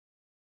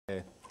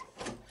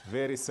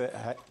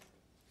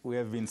We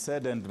have been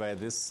saddened by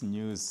this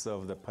news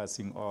of the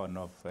passing on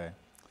of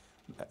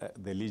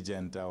the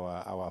legend,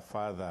 our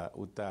father,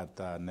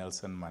 Utata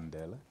Nelson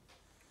Mandela.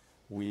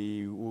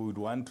 We would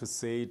want to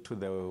say to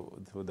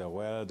the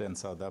world and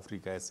South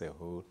Africa as a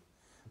whole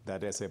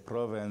that as a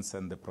province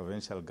and the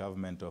provincial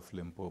government of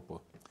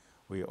Limpopo,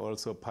 we are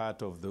also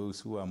part of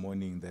those who are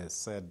mourning the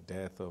sad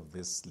death of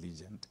this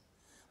legend,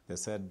 the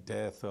sad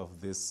death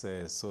of this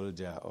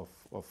soldier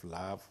of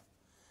love,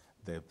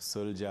 the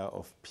soldier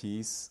of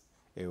peace,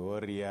 a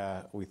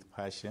warrior with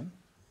passion,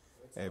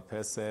 a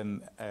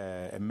person,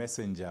 a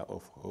messenger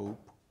of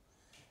hope,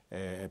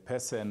 a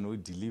person who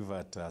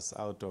delivered us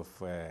out of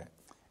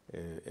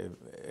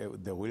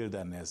the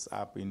wilderness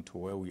up into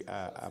where we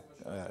are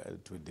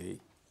up today.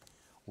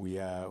 We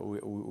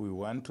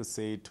want to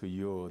say to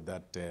you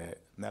that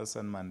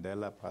Nelson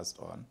Mandela passed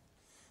on.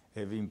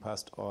 Having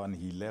passed on,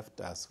 he left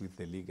us with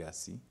the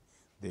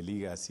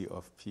legacy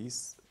of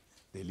peace,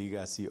 the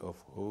legacy of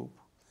hope,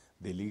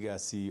 the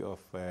legacy of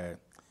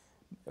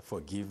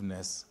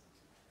forgiveness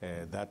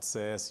that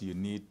says you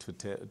need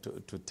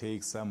to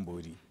take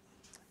somebody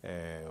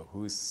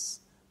who's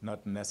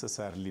not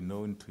necessarily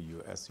known to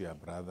you as your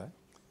brother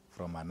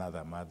from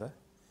another mother.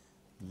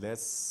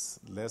 Let's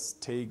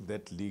take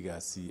that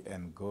legacy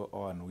and go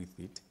on with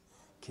it,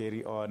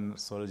 carry on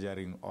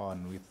soldiering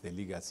on with the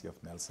legacy of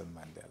Nelson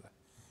Mandela,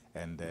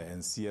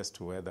 and see as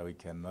to whether we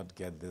cannot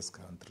get this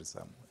country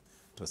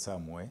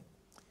somewhere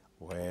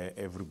where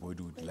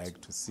everybody would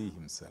like to see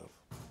himself.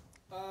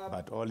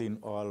 But all in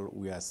all,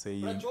 we are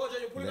saying,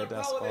 let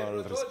us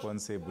all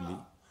responsibly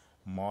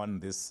mourn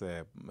this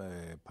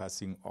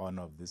passing on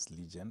of this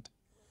legend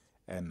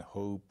and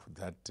hope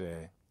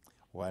that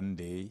one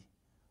day,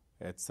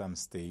 at some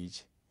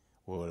stage,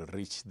 we will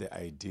reach the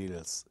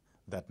ideals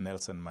that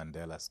Nelson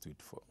Mandela stood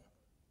for.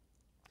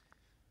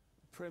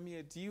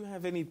 Premier, do you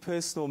have any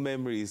personal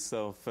memories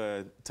of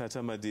Tata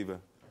Madiba?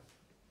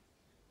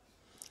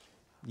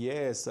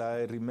 Yes,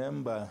 I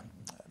remember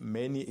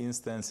many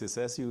instances.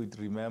 As you would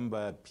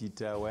remember,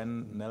 Peter,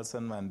 when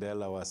Nelson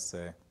Mandela was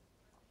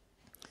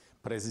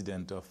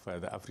president of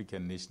the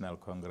African National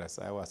Congress,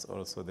 I was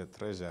also the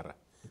treasurer,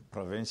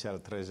 provincial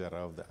treasurer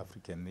of the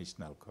African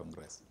National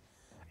Congress.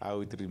 I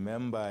would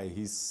remember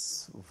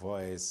his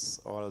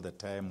voice all the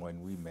time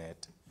when we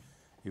met.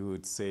 He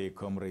would say,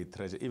 Comrade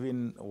Treasurer,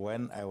 even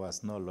when I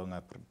was no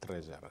longer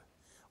treasurer,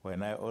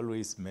 when I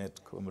always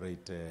met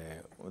Comrade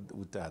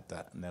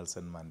Utata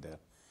Nelson Mandela,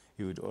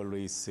 he would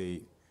always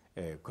say,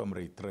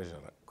 Comrade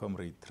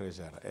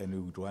Treasurer, and we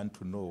would want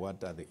to know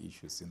what are the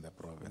issues in the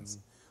province,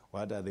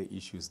 what are the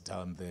issues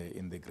down there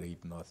in the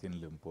Great North in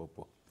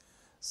Limpopo.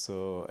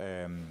 So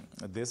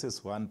this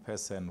is one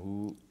person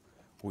who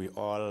we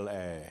all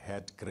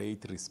had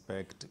great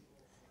respect,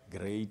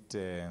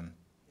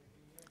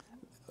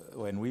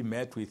 when we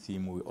met with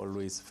him, we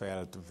always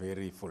felt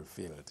very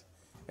fulfilled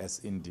as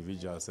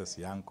individuals, as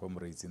young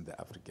comrades in the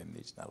African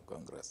National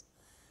Congress.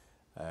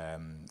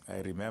 I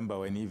remember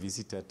when he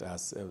visited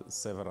us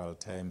several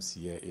times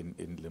here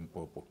in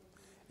Limpopo.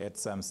 At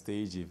some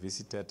stage, he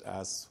visited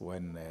us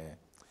when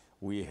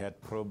we had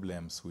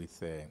problems with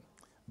the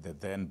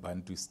then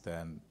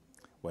Bantustan,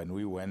 when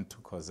we went to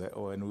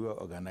when we were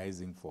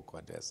organizing for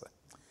CODESA.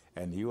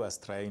 And he was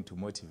trying to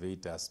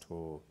motivate us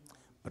to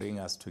bring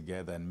us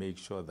together and make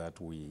sure that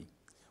we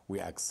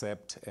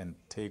accept and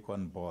take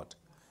on board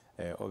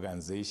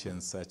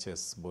organizations such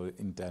as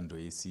Intando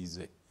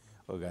Esizwe,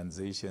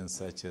 organizations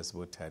such as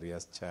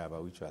Botarias Chaba,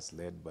 which was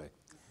led by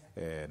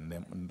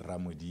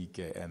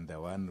Ramudike, and the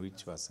one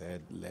which was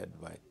led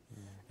by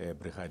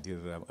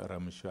Brigadier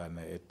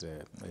Ramshwana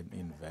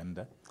in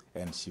Venda,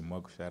 and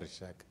Shimok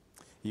Sharishak.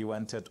 He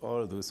wanted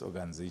all those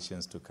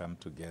organizations to come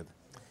together.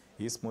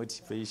 His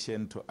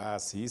motivation to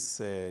us,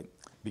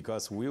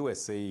 because we were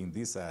saying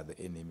these are the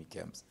enemy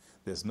camps.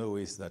 There's no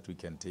ways that we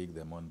can take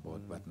them on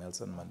board. But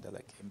Nelson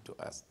Mandela came to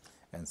us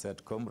and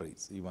said,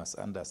 comrades, you must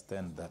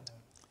understand that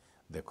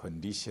the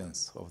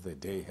conditions of the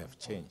day have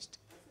changed.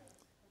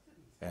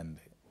 And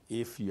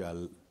if you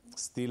are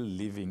still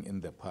living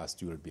in the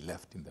past, you will be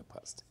left in the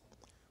past.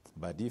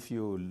 But if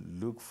you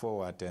look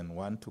forward and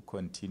want to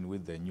continue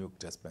with the new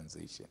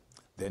dispensation,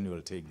 then you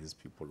will take these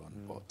people on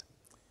board.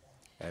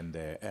 And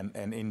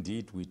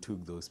indeed, we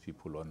took those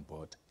people on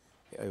board.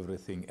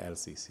 Everything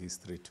else is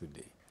history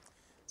today.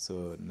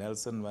 So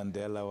Nelson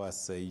Mandela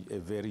was a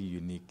very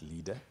unique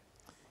leader,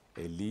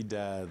 a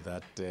leader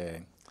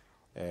that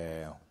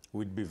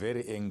would be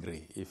very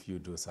angry if you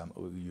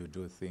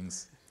do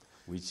things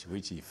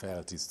which he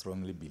felt, he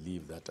strongly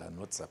believed that are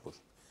not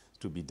supposed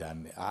to be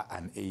done, are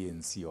an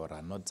ANC or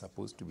are not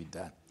supposed to be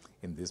done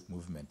in this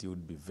movement. He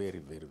would be very,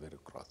 very, very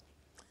cross,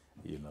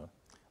 you know.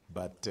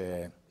 But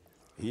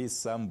he is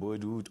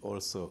somebody who would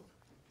also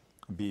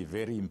be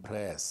very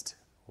impressed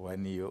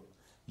when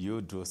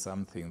you do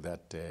something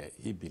that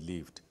he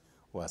believed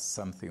was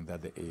something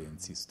that the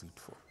ANC stood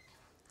for.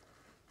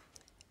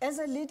 As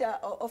a leader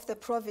of the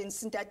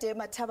province, Ntate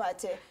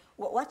Mathabatha,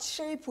 what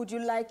shape would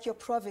you like your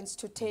province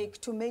to take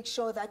to make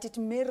sure that it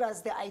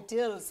mirrors the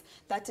ideals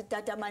that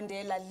Tata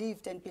Mandela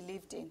lived and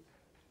believed in?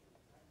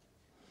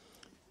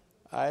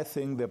 I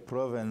think the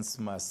province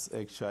must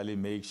actually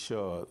make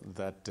sure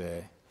that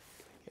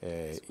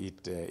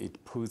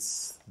it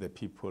puts the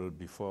people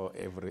before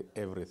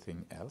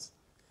everything else.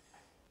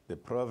 The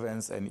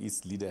province and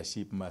its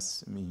leadership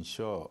must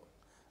ensure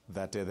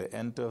that at the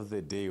end of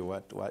the day,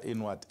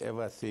 in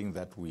whatever thing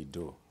that we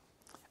do,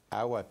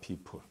 our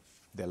people,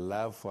 the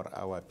love for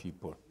our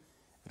people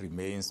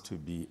remains to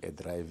be a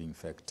driving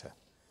factor.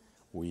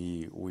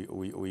 We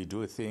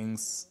do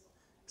things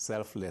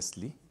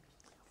selflessly.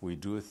 We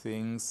do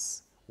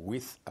things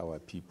with our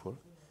people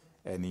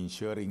and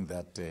ensuring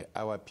that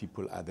our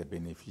people are the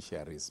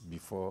beneficiaries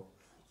before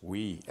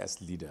we as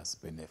leaders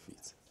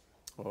benefit.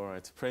 All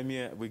right,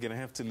 Premier, we're going to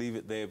have to leave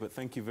it there, but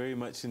thank you very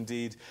much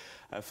indeed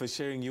for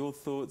sharing your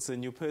thoughts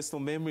and your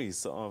personal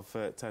memories of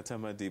Tata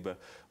Madiba.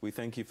 We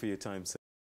thank you for your time, sir.